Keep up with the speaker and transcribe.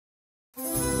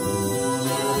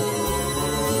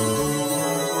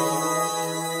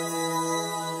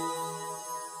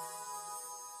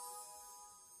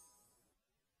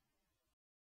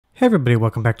Hey everybody,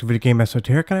 welcome back to Video Game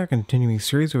Esoteric and our continuing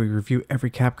series where we review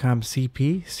every Capcom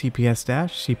CP,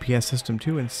 CPS System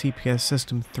 2, and CPS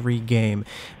System 3 game.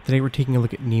 Today we're taking a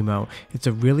look at Nemo. It's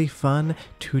a really fun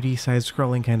 2D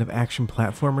side-scrolling kind of action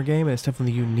platformer game, and it's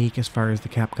definitely unique as far as the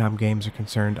Capcom games are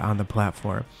concerned on the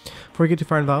platform. Before we get too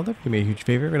far involved, do me a huge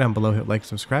favor, go down below, hit like,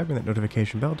 subscribe, and that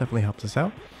notification bell definitely helps us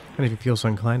out. And if you feel so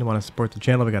inclined and want to support the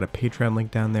channel, we got a Patreon link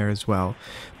down there as well.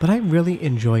 But I really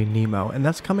enjoy Nemo, and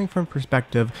that's coming from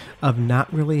perspective of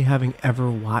not really having ever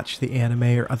watched the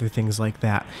anime or other things like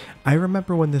that. I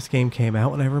remember when this game came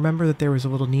out, and I remember that there was a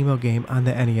Little Nemo game on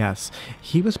the NES.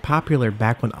 He was popular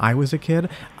back when I was a kid.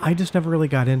 I just never really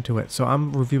got into it, so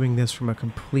I'm reviewing this from a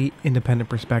complete independent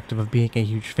perspective of being a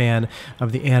huge fan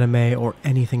of the anime or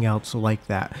anything else like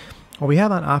that. What we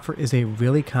have on offer is a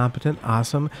really competent,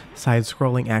 awesome,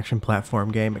 side-scrolling action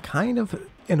platform game. It kind of,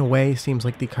 in a way, seems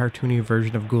like the cartoony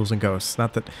version of Ghouls and Ghosts.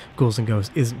 Not that Ghouls and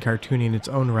Ghosts isn't cartoony in its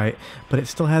own right, but it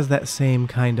still has that same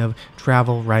kind of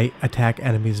travel right, attack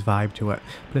enemies vibe to it.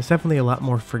 But it's definitely a lot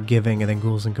more forgiving than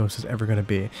Ghouls and Ghosts is ever going to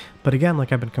be. But again,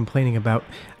 like I've been complaining about,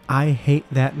 I hate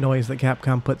that noise that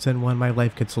Capcom puts in when my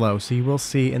life gets low. So you will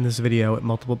see in this video at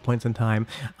multiple points in time,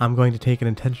 I'm going to take an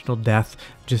intentional death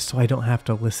just so I don't have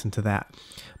to listen to that.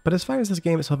 But as far as this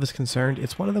game itself is concerned,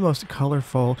 it's one of the most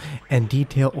colorful and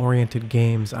detail-oriented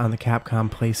games on the Capcom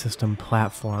Play System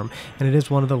platform, and it is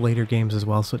one of the later games as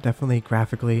well, so it definitely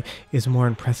graphically is more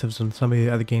impressive than some of the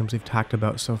other games we've talked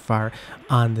about so far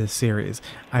on this series.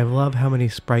 I love how many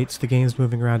sprites the game's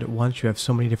moving around at once. You have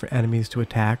so many different enemies to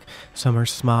attack. Some are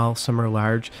small, some are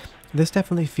large. This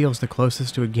definitely feels the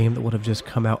closest to a game that would have just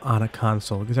come out on a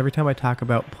console, because every time I talk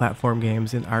about platform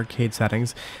games in arcade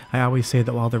settings, I always say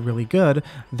that while they're really good,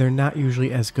 they're not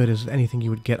usually as good as anything you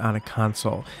would get on a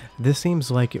console. This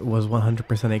seems like it was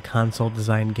 100% a console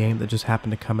designed game that just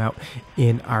happened to come out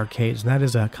in arcades, and that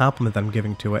is a compliment that I'm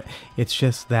giving to it. It's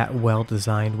just that well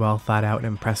designed, well thought out, and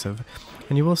impressive.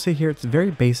 And you will see here it's very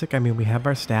basic. I mean, we have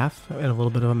our staff and a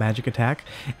little bit of a magic attack,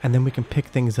 and then we can pick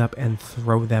things up and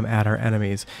throw them at our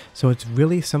enemies. So it's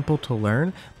really simple to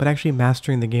learn, but actually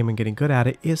mastering the game and getting good at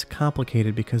it is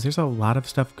complicated because there's a lot of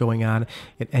stuff going on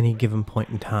at any given point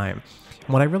in time. And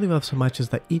what I really love so much is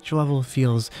that each level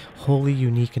feels wholly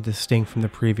unique and distinct from the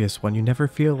previous one. You never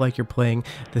feel like you're playing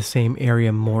the same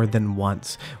area more than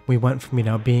once. We went from,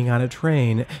 being on a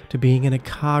train to being in a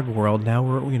cog world. Now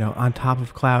we're, on top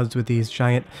of clouds with these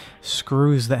giant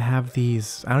screws that have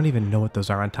these, I don't even know what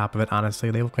those are on top of it, honestly.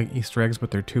 They look like Easter eggs,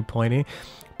 but they're too pointy.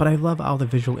 But I love all the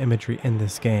visual imagery in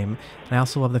this game. And I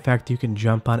also love the fact that you can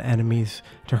jump on enemies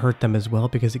to hurt them as well,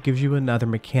 because it gives you another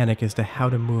mechanic as to how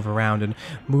to move around. And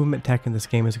movement tech in this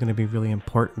game is going to be really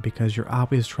important because you're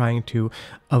always trying to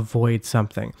avoid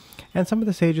something. And some of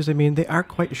the stages, they are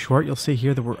quite short. You'll see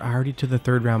here that we're already to the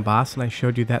third round boss, and I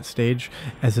showed you that stage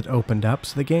as it opened up.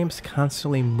 So the game's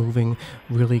constantly moving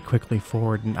really quickly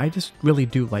forward, and I just really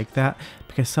do like that,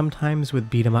 because sometimes with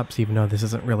beat 'em ups, even though this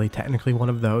isn't really technically one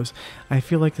of those, I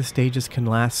feel like the stages can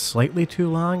last slightly too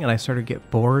long, and I sort of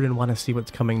get bored and want to see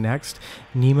what's coming next.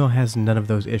 Nemo has none of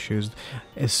those issues.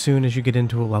 As soon as you get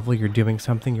into a level, you're doing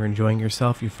something, you're enjoying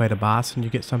yourself, you fight a boss, and you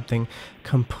get something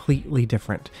completely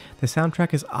different. The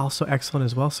soundtrack is also excellent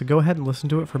as well, so go ahead and listen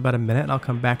to it for about a minute, and I'll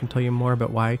come back and tell you more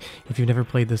about why, if you've never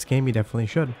played this game, you definitely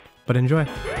should. But enjoy.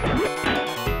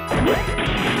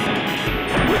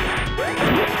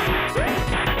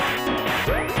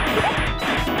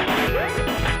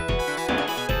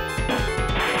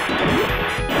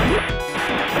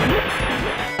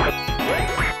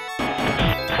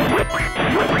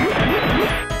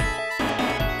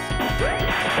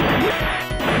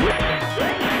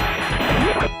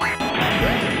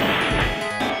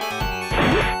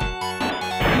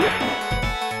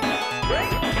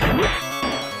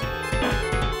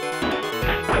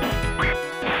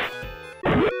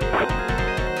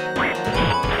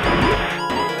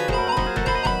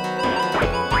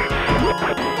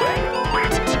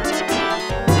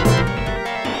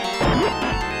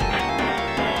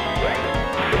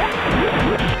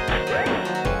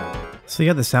 So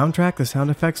yeah, the soundtrack, the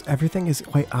sound effects, everything is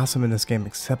quite awesome in this game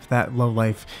except that low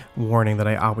life warning that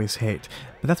I always hate.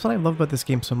 But that's what I love about this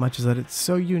game so much, is that it's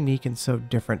so unique and so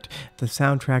different. The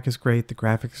soundtrack is great, the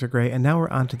graphics are great, and now we're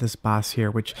on to this boss here,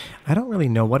 which I don't really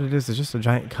know what it is. It's just a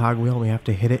giant cogwheel, and we have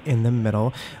to hit it in the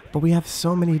middle. But we have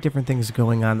so many different things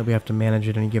going on that we have to manage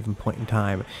at any given point in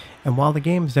time. And while the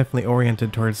game is definitely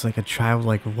oriented towards like a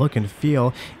childlike look and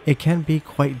feel, it can be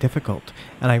quite difficult.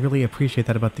 And I really appreciate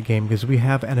that about the game, because we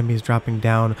have enemies dropping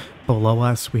down below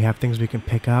us. We have things we can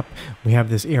pick up. We have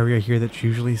this area here that's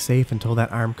usually safe until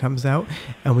that arm comes out,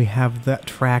 and we have that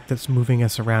track that's moving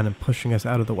us around and pushing us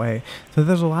out of the way. So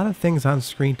there's a lot of things on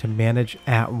screen to manage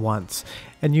at once.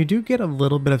 And you do get a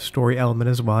little bit of story element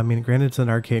as well. I mean, granted, it's an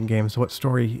arcade game, so what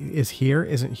story is here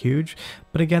isn't huge.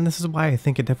 But again, this is why I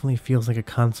think it definitely feels like a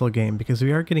console game, because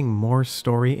we are getting more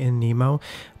story in Nemo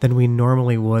than we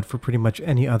normally would for pretty much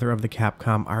any other of the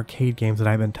Capcom arcade games that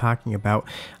I've been talking about.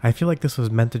 I feel like this was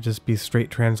meant to just be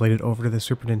straight translated over to the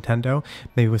Super Nintendo,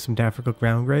 maybe with some graphical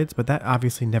downgrades, but that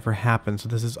obviously never happened, so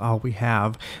this is all we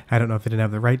have. I don't know if they didn't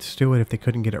have the rights to it, if they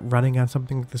couldn't get it running on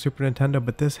something like the Super Nintendo,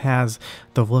 but this has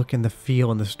the look and the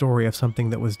feel and the story of something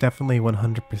that was definitely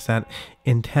 100%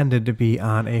 intended to be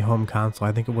on a home console.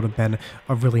 I think it would have been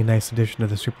a really nice addition to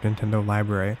the Super Nintendo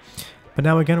library. But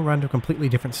now again, we're on to a completely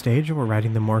different stage, and we're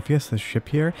riding the Morpheus, this ship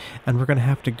here, and we're going to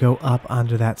have to go up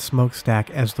onto that smokestack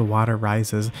as the water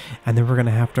rises, and then we're going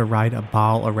to have to ride a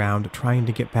ball around trying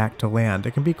to get back to land.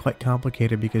 It can be quite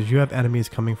complicated because you have enemies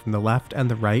coming from the left and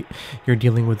the right. You're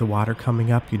dealing with the water coming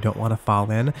up. You don't want to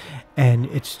fall in, and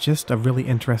it's just a really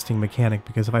interesting mechanic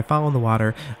because if I fall in the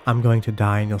water, I'm going to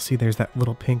die, and you'll see there's that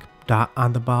little pink dot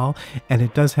on the ball, and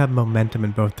it does have momentum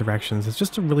in both directions. It's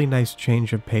just a really nice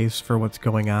change of pace for what's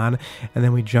going on. And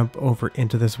then we jump over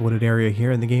into this wooded area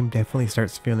here, and the game definitely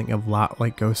starts feeling a lot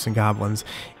like Ghosts and Goblins.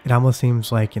 It almost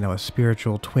seems like, you know, a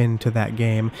spiritual twin to that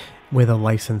game with a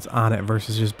license on it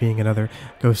versus just being another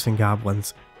Ghosts and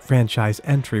Goblins franchise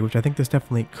entry, which I think this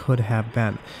definitely could have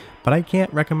been. But I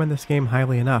can't recommend this game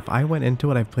highly enough. I went into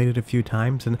it, I've played it a few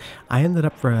times, and I ended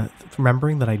up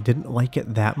remembering that I didn't like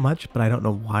it that much, but I don't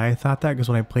know why I thought that, because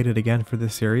when I played it again for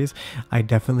this series, I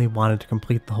definitely wanted to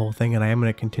complete the whole thing, and I am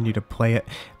going to continue to play it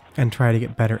and try to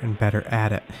get better and better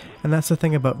at it. And that's the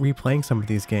thing about replaying some of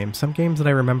these games. Some games that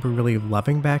I remember really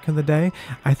loving back in the day,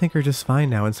 I think are just fine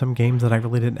now, and some games that I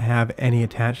really didn't have any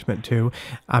attachment to,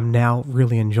 I'm now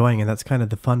really enjoying, and that's kind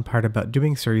of the fun part about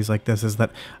doing series like this, is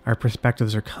that our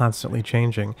perspectives are constantly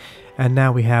changing. And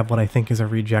now we have what I think is a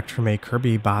reject from a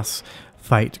Kirby boss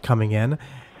fight coming in.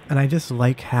 And I just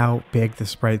like how big the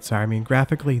sprites are. I mean,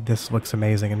 graphically, this looks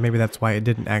amazing, and maybe that's why it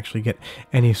didn't actually get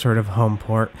any sort of home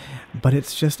port, but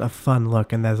it's just a fun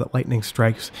look, and as the lightning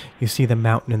strikes, you see the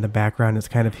mountain in the background. It's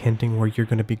kind of hinting where you're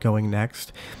going to be going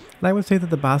next. And I would say that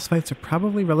the boss fights are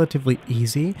probably relatively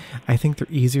easy. I think they're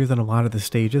easier than a lot of the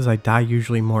stages. I die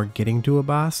usually more getting to a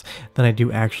boss than I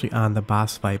do actually on the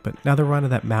boss fight. But now that we're onto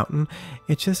that mountain,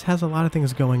 it just has a lot of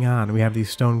things going on. We have these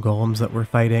stone golems that we're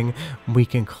fighting. We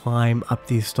can climb up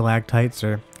these stalactites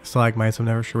or stalagmites, I'm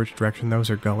never sure which direction those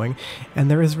are going,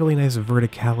 and there is really nice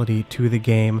verticality to the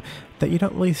game that you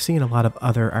don't really see in a lot of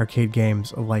other arcade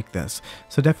games like this.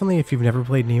 So definitely, if you've never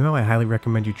played Nemo, I highly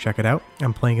recommend you check it out.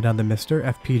 I'm playing it on the MiSTer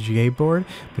FPGA board,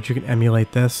 but you can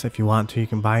emulate this if you want to. You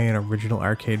can buy an original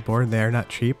arcade board. They're not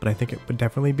cheap, but I think it would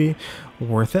definitely be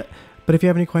worth it. But if you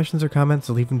have any questions or comments,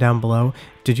 leave them down below.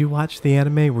 Did you watch the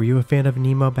anime? Were you a fan of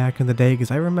Nemo back in the day? Because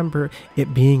I remember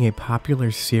it being a popular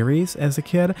series as a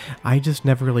kid. I just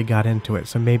never really got into it.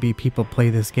 So maybe people play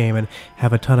this game and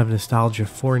have a ton of nostalgia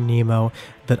for Nemo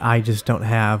that I just don't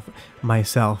have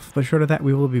myself. But short of that,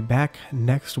 we will be back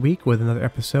next week with another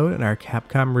episode in our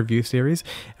Capcom review series.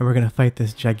 And we're going to fight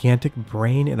this gigantic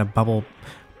brain in a bubble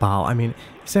ball. I mean,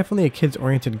 it's definitely a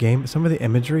kids-oriented game, but some of the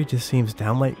imagery just seems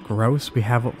downright gross. We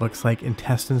have what looks like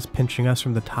intestines pinching us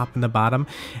from the top and the bottom,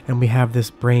 and we have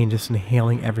this brain just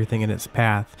inhaling everything in its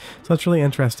path. So it's really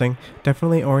interesting.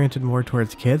 Definitely oriented more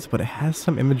towards kids, but it has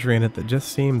some imagery in it that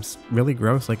just seems really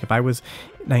gross. Like if I was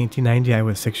 1990, I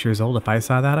was 6 years old. If I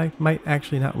saw that, I might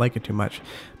actually not like it too much.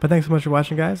 But thanks so much for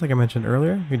watching, guys. Like I mentioned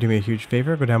earlier, you do me a huge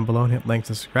favor. Go down below and hit like,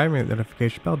 subscribe, and hit the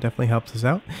notification bell. Definitely helps us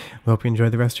out. We hope you enjoy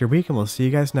the rest of your week, and we'll see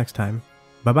you guys next time.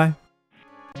 Bye-bye.